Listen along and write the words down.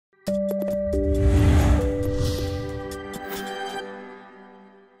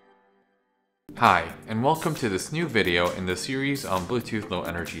Hi, and welcome to this new video in the series on Bluetooth Low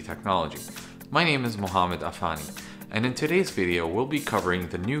Energy technology. My name is Mohammed Afani, and in today's video we'll be covering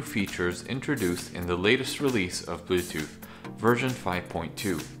the new features introduced in the latest release of Bluetooth, version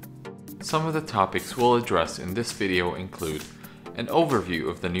 5.2. Some of the topics we'll address in this video include an overview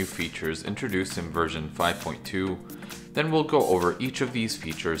of the new features introduced in version 5.2, then we'll go over each of these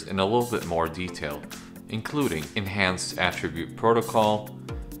features in a little bit more detail, including Enhanced Attribute Protocol,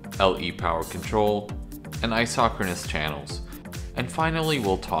 LE Power Control, and Isochronous Channels. And finally,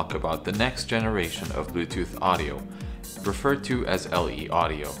 we'll talk about the next generation of Bluetooth audio, referred to as LE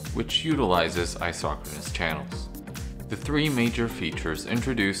audio, which utilizes isochronous channels. The three major features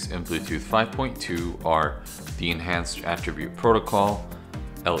introduced in Bluetooth 5.2 are the Enhanced Attribute Protocol,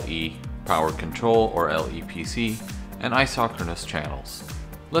 LE Power Control or LEPC, and Isochronous Channels.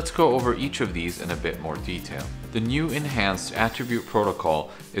 Let's go over each of these in a bit more detail. The new Enhanced Attribute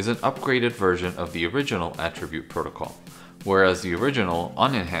Protocol is an upgraded version of the original Attribute Protocol. Whereas the original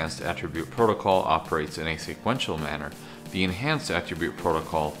Unenhanced Attribute Protocol operates in a sequential manner, the Enhanced Attribute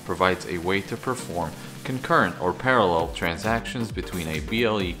Protocol provides a way to perform concurrent or parallel transactions between a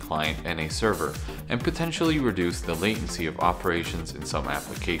BLE client and a server, and potentially reduce the latency of operations in some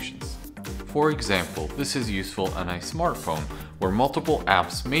applications. For example, this is useful on a smartphone where multiple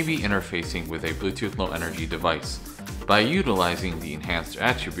apps may be interfacing with a Bluetooth Low Energy device. By utilizing the Enhanced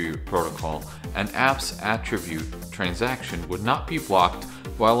Attribute Protocol, an app's attribute transaction would not be blocked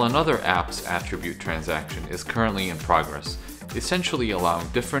while another app's attribute transaction is currently in progress, essentially allowing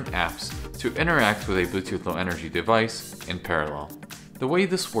different apps to interact with a Bluetooth Low Energy device in parallel. The way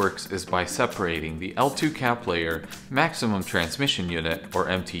this works is by separating the L2 cap layer maximum transmission unit, or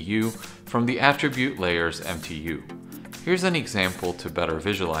MTU, from the attribute layer's MTU. Here's an example to better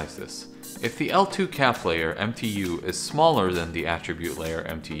visualize this. If the L2 cap layer MTU is smaller than the attribute layer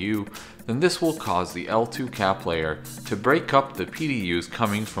MTU, then this will cause the L2 cap layer to break up the PDUs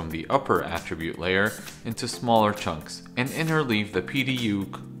coming from the upper attribute layer into smaller chunks and interleave the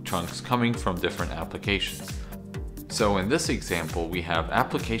PDU chunks coming from different applications. So in this example, we have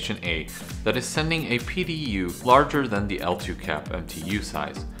application A that is sending a PDU larger than the L2 cap MTU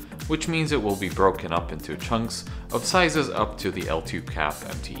size, which means it will be broken up into chunks of sizes up to the L2 cap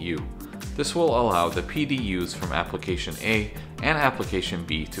MTU. This will allow the PDUs from application A and application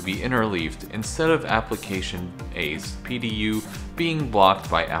B to be interleaved instead of application A's PDU being blocked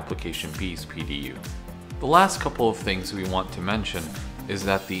by application B's PDU. The last couple of things we want to mention is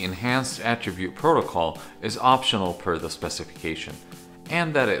that the Enhanced Attribute Protocol is optional per the specification,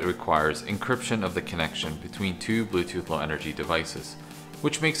 and that it requires encryption of the connection between two Bluetooth Low Energy devices,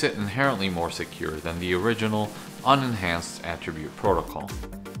 which makes it inherently more secure than the original Unenhanced Attribute Protocol.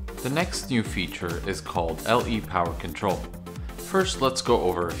 The next new feature is called LE Power Control. First, let's go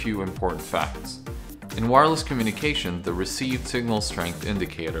over a few important facts. In wireless communication, the Received Signal Strength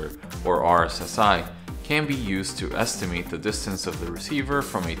Indicator, or RSSI, can be used to estimate the distance of the receiver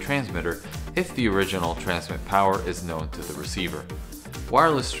from a transmitter if the original transmit power is known to the receiver.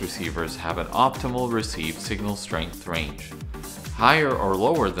 Wireless receivers have an optimal received signal strength range. Higher or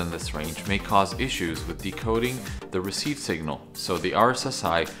lower than this range may cause issues with decoding the received signal, so the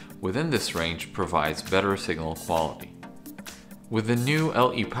RSSI within this range provides better signal quality. With the new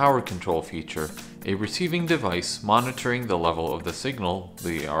LE Power Control feature, a receiving device monitoring the level of the signal,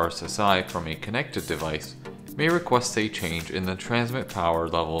 the RSSI, from a connected device may request a change in the transmit power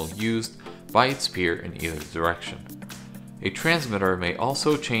level used by its peer in either direction. A transmitter may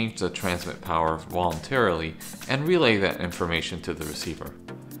also change the transmit power voluntarily and relay that information to the receiver.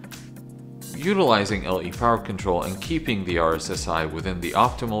 Utilizing LE Power Control and keeping the RSSI within the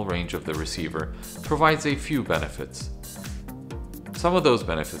optimal range of the receiver provides a few benefits. Some of those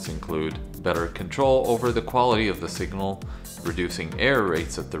benefits include better control over the quality of the signal, reducing error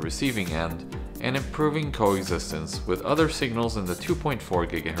rates at the receiving end, and improving coexistence with other signals in the 2.4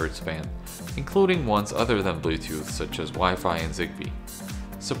 GHz band, including ones other than Bluetooth such as Wi-Fi and Zigbee.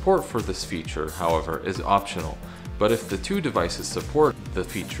 Support for this feature, however, is optional, but if the two devices support the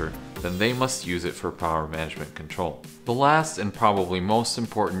feature, then they must use it for power management control. The last and probably most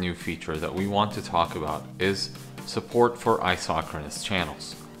important new feature that we want to talk about is support for isochronous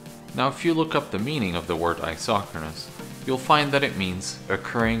channels. Now, if you look up the meaning of the word isochronous, you'll find that it means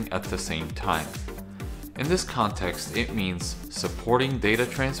occurring at the same time. In this context, it means supporting data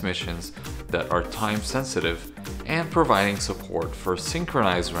transmissions that are time sensitive and providing support for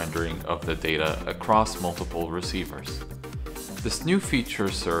synchronized rendering of the data across multiple receivers. This new feature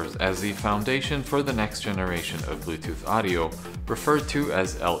serves as the foundation for the next generation of Bluetooth audio, referred to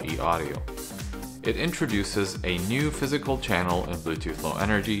as LE audio. It introduces a new physical channel in Bluetooth Low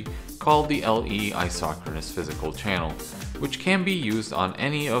Energy called the LE Isochronous Physical Channel, which can be used on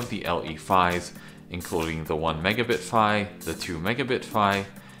any of the LE PHYs, including the 1 megabit PHY, the 2 megabit PHY,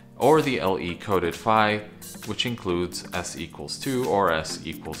 or the LE coded PHY, which includes S=2 or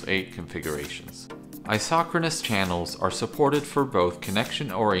S=8 configurations. Isochronous channels are supported for both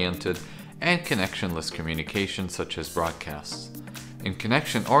connection-oriented and connectionless communication such as broadcasts. In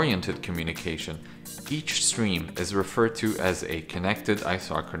connection-oriented communication, each stream is referred to as a connected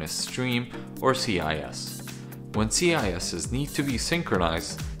isochronous stream or CIS. When CISs need to be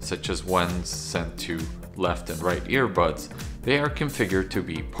synchronized, such as ones sent to left and right earbuds, they are configured to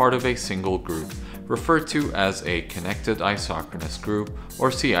be part of a single group referred to as a connected isochronous group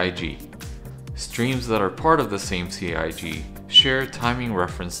or CIG. Streams that are part of the same CIG share timing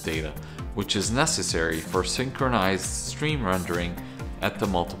reference data, which is necessary for synchronized stream rendering at the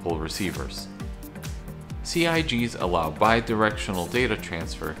multiple receivers. CIGs allow bidirectional data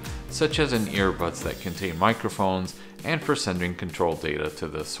transfer, such as in earbuds that contain microphones and for sending control data to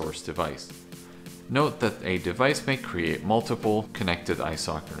the source device. Note that a device may create multiple connected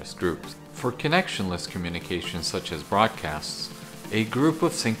isochronous groups. For connectionless communication such as broadcasts, a group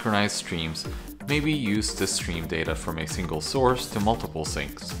of synchronized streams may be used to stream data from a single source to multiple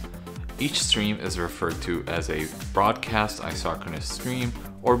sinks. Each stream is referred to as a broadcast isochronous stream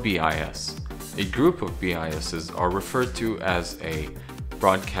or BIS. A group of BISs are referred to as a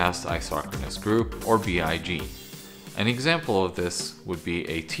broadcast isochronous group or BIG. An example of this would be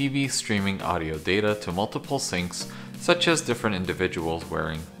a TV streaming audio data to multiple sinks, such as different individuals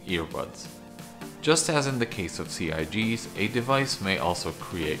wearing earbuds. Just as in the case of CIGs, a device may also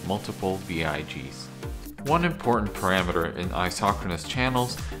create multiple BIGs. One important parameter in isochronous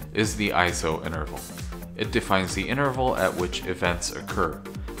channels is the ISO interval. It defines the interval at which events occur.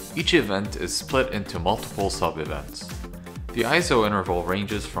 Each event is split into multiple sub-events. The ISO interval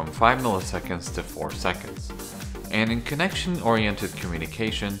ranges from 5 milliseconds to 4 seconds. And in connection-oriented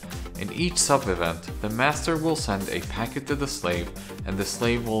communication, in each sub-event, the master will send a packet to the slave and the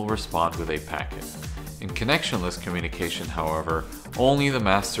slave will respond with a packet. In connectionless communication, however, only the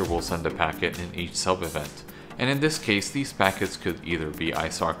master will send a packet in each sub-event, and in this case these packets could either be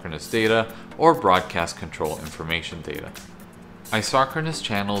isochronous data or broadcast control information data. Isochronous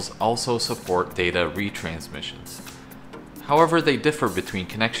channels also support data retransmissions. However, they differ between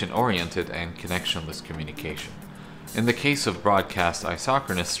connection-oriented and connectionless communication. In the case of broadcast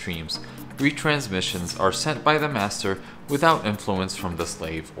isochronous streams, retransmissions are sent by the master without influence from the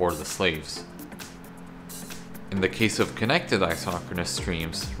slave or the slaves. In the case of connected isochronous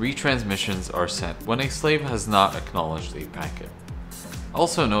streams, retransmissions are sent when a slave has not acknowledged a packet.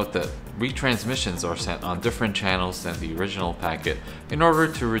 Also note that retransmissions are sent on different channels than the original packet in order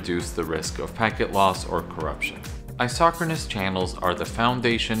to reduce the risk of packet loss or corruption. Isochronous channels are the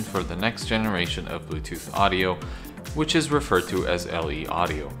foundation for the next generation of Bluetooth audio, which is referred to as LE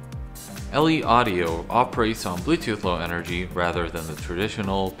audio. LE audio operates on Bluetooth Low Energy rather than the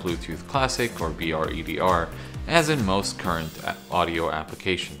traditional Bluetooth Classic or BR/EDR, as in most current audio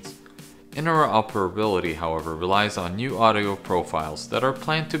applications. Interoperability, however, relies on new audio profiles that are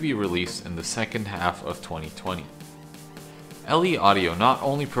planned to be released in the second half of 2020. LE audio not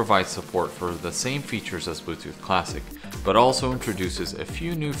only provides support for the same features as Bluetooth Classic, but also introduces a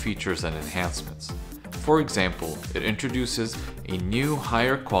few new features and enhancements. For example, it introduces a new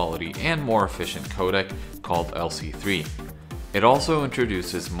higher quality and more efficient codec called LC3. It also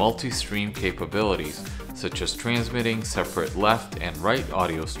introduces multi-stream capabilities, such as transmitting separate left and right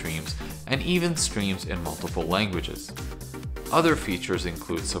audio streams and even streams in multiple languages. Other features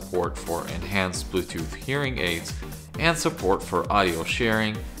include support for enhanced Bluetooth hearing aids and support for audio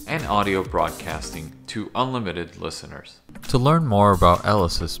sharing and audio broadcasting to unlimited listeners. To learn more about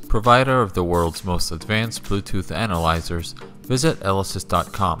Ellisys, provider of the world's most advanced Bluetooth analyzers, visit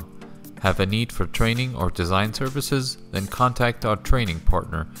Ellisys.com. Have a need for training or design services? Then contact our training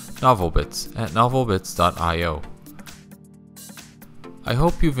partner, NovelBits, at novelbits.io. I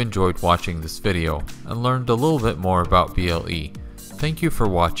hope you've enjoyed watching this video and learned a little bit more about BLE. Thank you for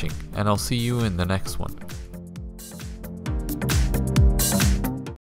watching, and I'll see you in the next one.